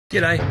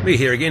G'day, me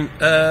here again.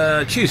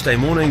 Tuesday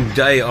morning,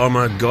 day, oh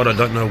my god, I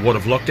don't know what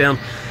of lockdown.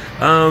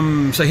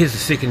 So here's the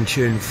second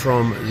tune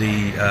from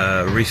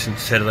the recent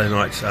Saturday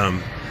night's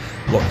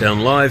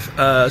Lockdown Live.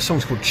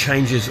 Song's called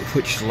Changes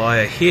Which Lie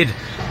Ahead.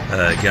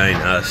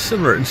 Again,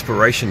 similar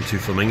inspiration to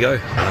Flamingo.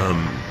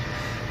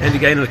 And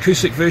again, an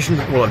acoustic version.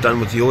 All I've done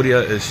with the audio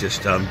is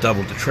just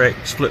doubled the track,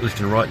 split left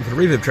and right, and put a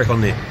reverb track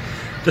on there,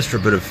 just for a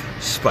bit of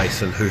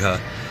space and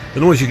hoo-ha. The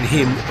noise you can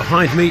hear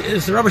behind me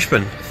is the rubbish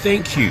bin.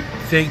 Thank you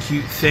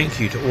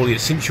to all the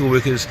essential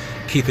workers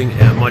keeping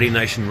our mighty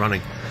nation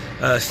running.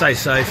 Stay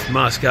safe,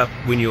 mask up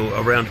when you're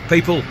around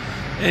people,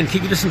 and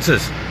keep your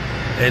distances.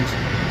 And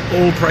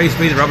all praise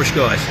be the rubbish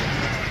guys.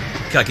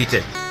 Ka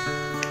kite.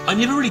 I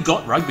never really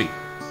got rugby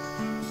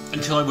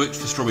until I worked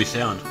for Strawberry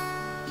Sound.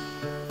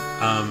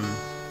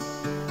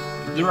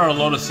 There are a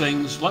lot of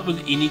things, like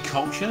with any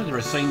culture, there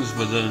are things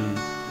within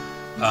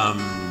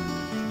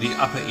the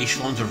upper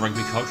echelons of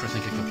rugby culture I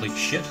think are complete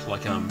shit,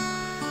 like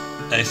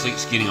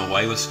athletes getting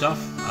away with stuff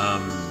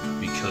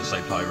because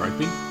they play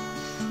rugby.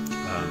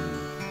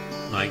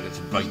 I think it's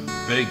a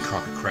big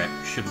crock of crap,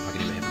 shouldn't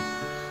fucking ever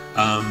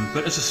happen.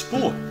 But as a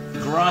sport,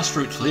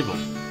 grassroots level,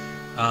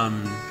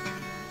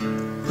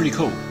 pretty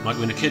cool. Like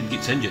when a kid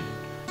gets injured,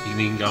 you can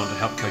then go on to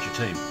help coach a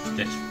team.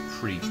 That's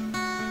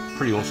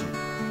pretty awesome.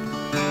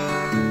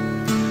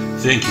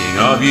 Thinking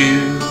of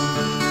you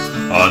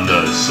on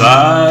the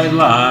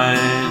sidelines,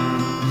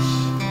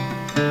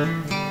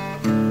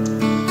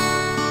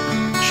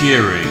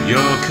 cheering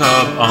your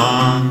cup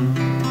on,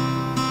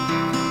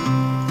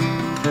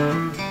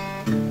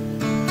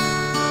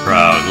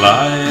 proud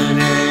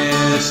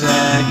lioness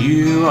that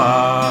you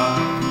are.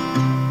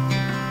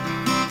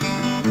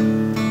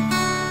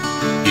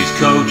 He's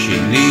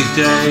coaching these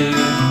days,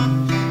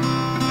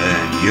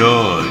 and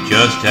you're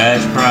just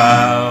as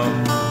proud.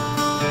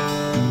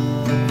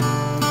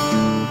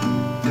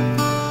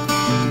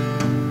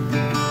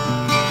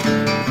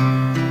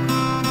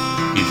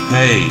 He's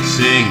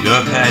pacing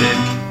the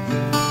paddock,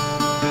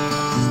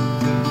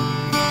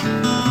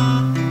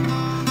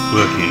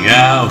 working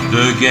out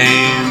the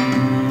game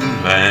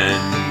plan,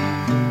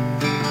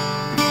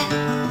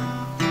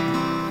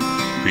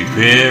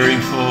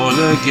 preparing for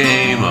the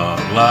game of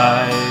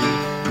life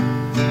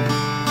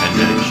and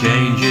the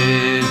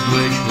changes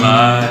which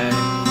lie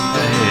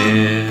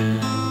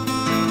ahead.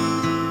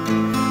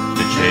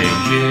 The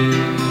changes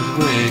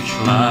which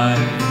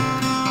lie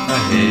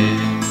ahead.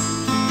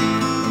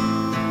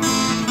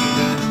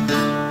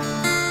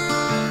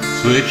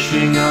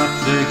 Switching up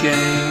the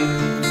game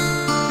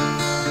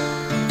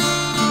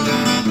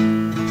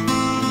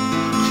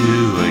to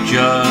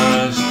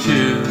adjust to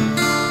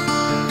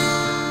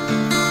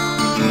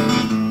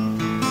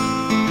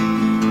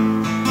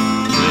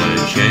the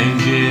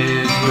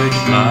changes which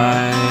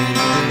lie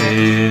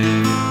ahead.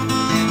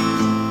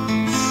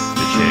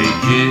 The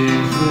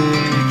changes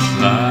which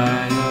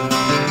lie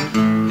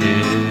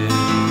ahead.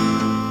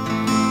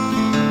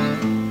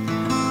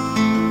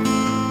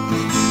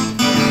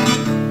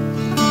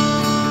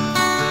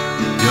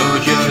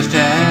 You're just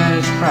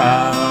as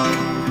proud,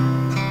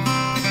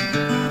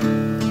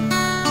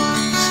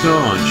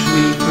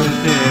 staunchly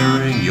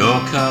preparing your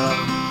cup,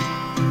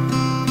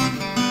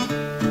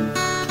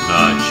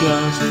 not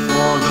just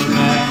for the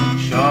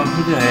match of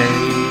the day,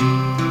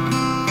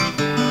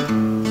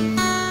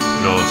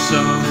 but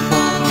also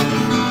for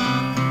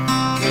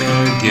the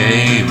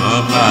game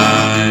of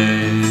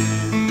life,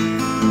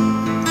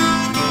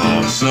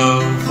 also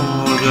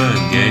for the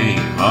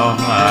game of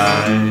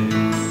life.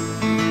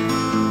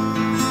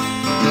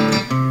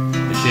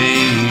 The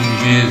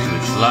changes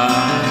which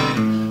lie